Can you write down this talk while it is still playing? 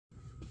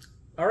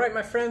All right,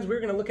 my friends, we're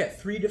going to look at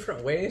three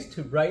different ways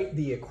to write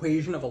the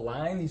equation of a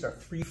line. These are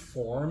three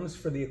forms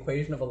for the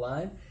equation of a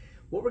line.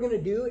 What we're going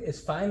to do is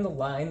find the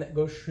line that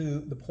goes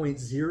through the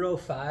points 0,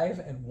 5,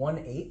 and 1,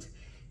 8,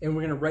 and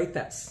we're going to write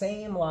that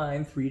same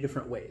line three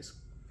different ways.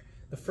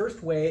 The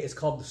first way is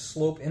called the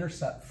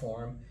slope-intercept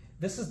form.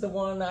 This is the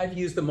one I've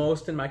used the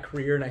most in my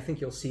career, and I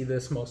think you'll see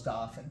this most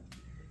often.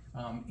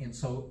 And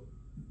so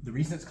the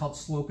reason it's called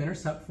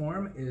slope-intercept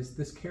form is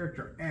this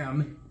character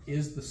M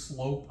is the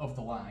slope of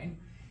the line,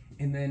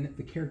 and then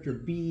the character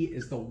B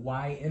is the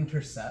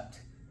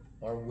y-intercept,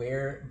 or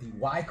where the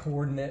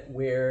y-coordinate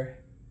where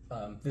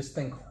this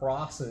thing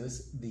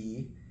crosses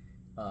the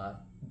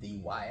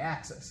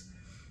y-axis.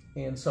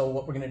 And so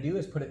what we're going to do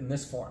is put it in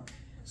this form.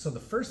 So the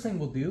first thing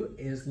we'll do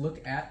is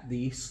look at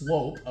the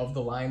slope of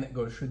the line that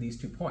goes through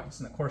these 2 points.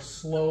 And of course,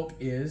 slope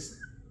is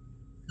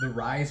the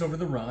rise over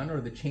the run,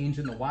 or the change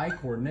in the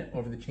y-coordinate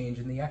over the change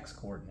in the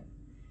x-coordinate.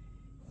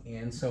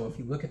 And so if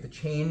you look at the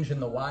change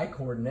in the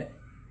y-coordinate,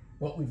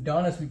 what we've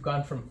done is we've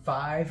gone from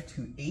 5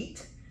 to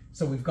 8,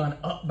 so we've gone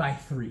up by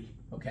 3,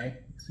 okay?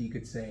 So you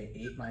could say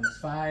 8 minus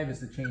 5 is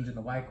the change in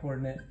the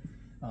y-coordinate,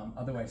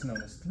 otherwise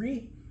known as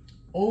 3,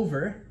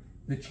 over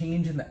the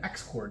change in the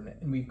x-coordinate.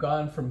 And we've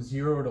gone from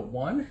 0 to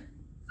 1,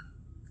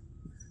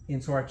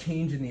 and so our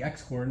change in the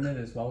x-coordinate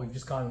is, well, we've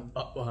just gone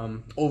up,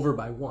 over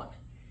by 1.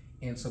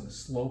 And so the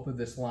slope of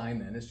this line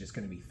then is just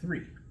going to be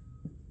 3.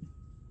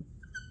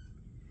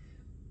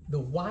 The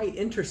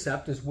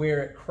y-intercept is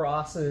where it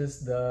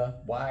crosses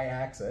the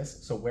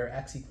y-axis, so where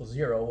x equals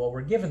 0, well,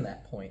 we're given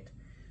that point.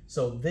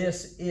 So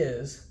this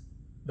is,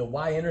 the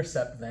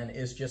y-intercept then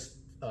is just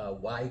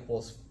y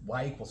equals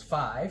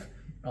 5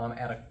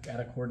 at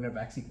a coordinate of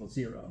x equals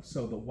 0.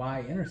 So the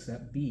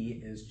y-intercept,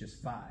 B, is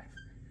just 5.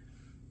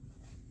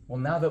 Well,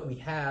 now that we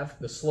have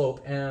the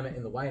slope M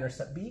and the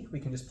y-intercept B, we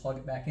can just plug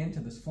it back into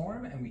this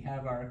form, and we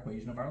have our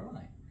equation of our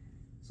line.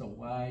 So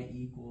y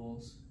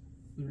equals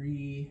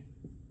 3x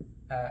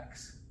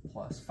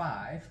plus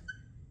 5,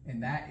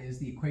 and that is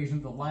the equation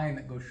of the line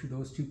that goes through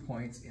those 2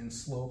 points in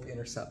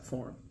slope-intercept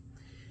form.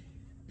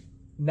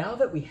 Now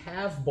that we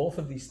have both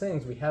of these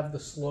things, we have the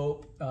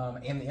slope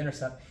and the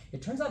intercept,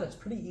 it turns out it's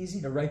pretty easy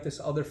to write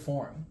this other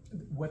form.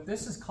 What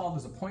this is called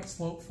is a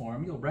point-slope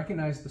form. You'll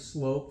recognize the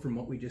slope from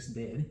what we just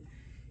did.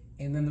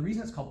 And then the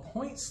reason it's called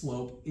point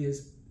slope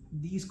is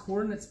these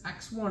coordinates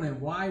x1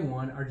 and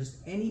y1 are just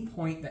any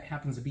point that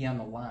happens to be on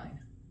the line.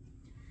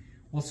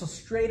 Well, so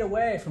straight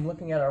away from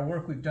looking at our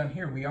work we've done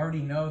here, we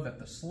already know that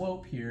the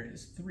slope here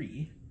is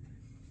 3.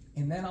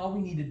 And then all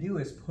we need to do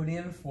is put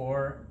in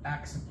for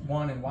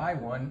x1 and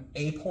y1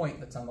 a point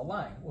that's on the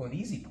line. Well, an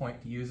easy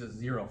point to use is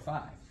 0,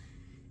 5.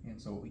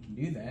 And so what we can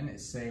do then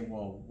is say,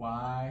 well,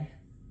 y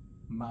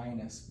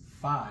minus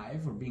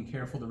 5, we're being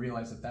careful to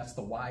realize that that's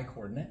the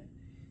y-coordinate,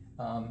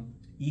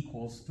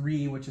 equals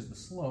 3, which is the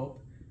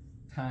slope,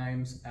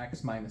 times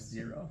x minus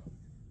 0.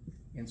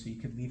 And so you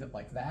could leave it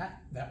like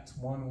that. That's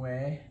one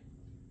way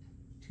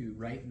to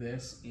write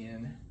this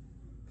in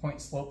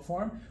point-slope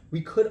form.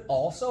 We could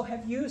also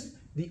have used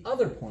the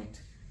other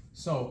point.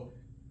 So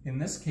in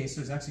this case,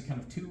 there's actually kind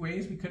of 2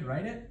 ways we could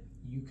write it.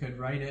 You could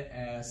write it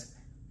as,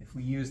 if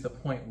we use the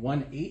point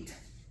 1, 8,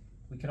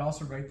 we could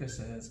also write this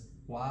as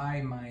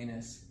y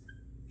minus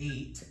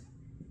 8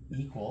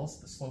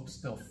 equals, the slope's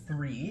still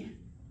 3,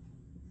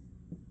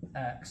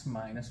 x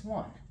minus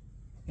 1.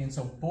 And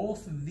so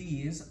both of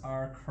these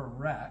are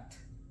correct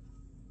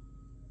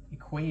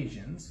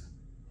equations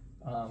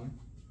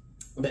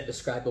that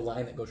describe the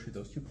line that goes through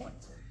those 2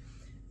 points.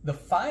 The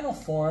final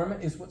form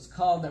is what's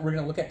called, that we're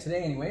going to look at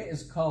today anyway,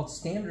 is called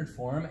standard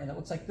form, and it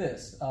looks like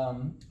this.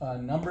 A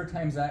number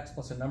times x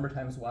plus a number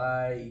times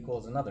y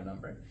equals another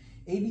number.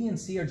 A, b, and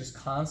c are just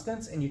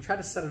constants, and you try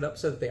to set it up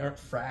so that they aren't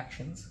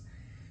fractions.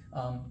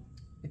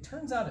 It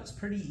turns out it's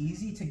pretty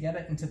easy to get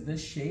it into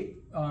this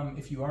shape.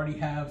 If you already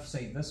have,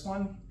 say, this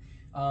one,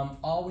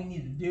 all we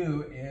need to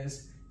do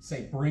is,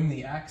 say, bring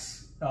the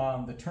x,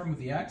 the term with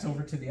the x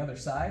over to the other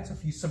side. So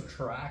if you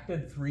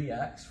subtracted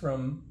 3x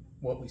from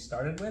what we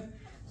started with,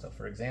 so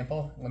for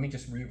example, let me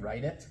just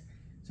rewrite it.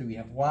 So we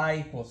have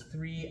y equals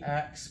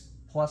 3x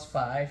plus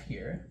 5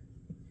 here.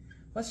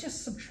 Let's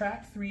just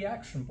subtract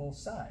 3x from both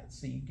sides.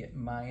 So you get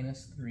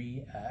minus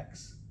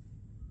 3x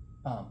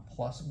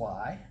plus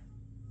y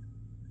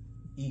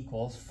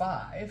equals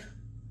 5.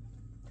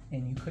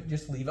 And you could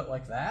just leave it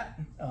like that.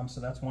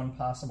 So that's one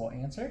possible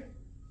answer.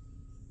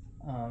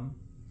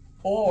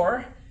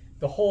 Or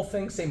the whole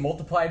thing, say,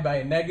 multiplied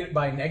by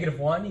negative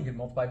 1. You could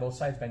multiply both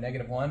sides by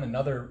negative 1.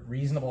 Another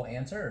reasonable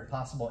answer or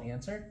possible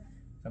answer.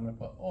 So I'm going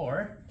to put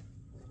or.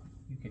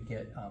 You could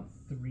get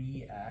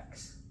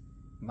 3x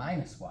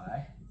minus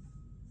y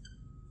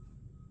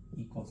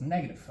equals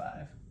negative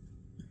 5.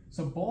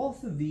 So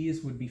both of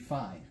these would be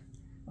fine.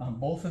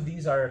 Both of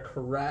these are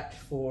correct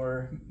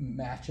for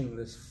matching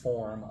this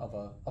form of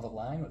a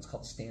line, what's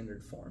called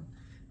standard form.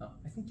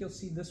 I think you'll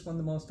see this one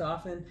the most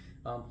often.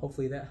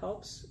 Hopefully that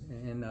helps,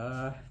 and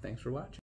thanks for watching.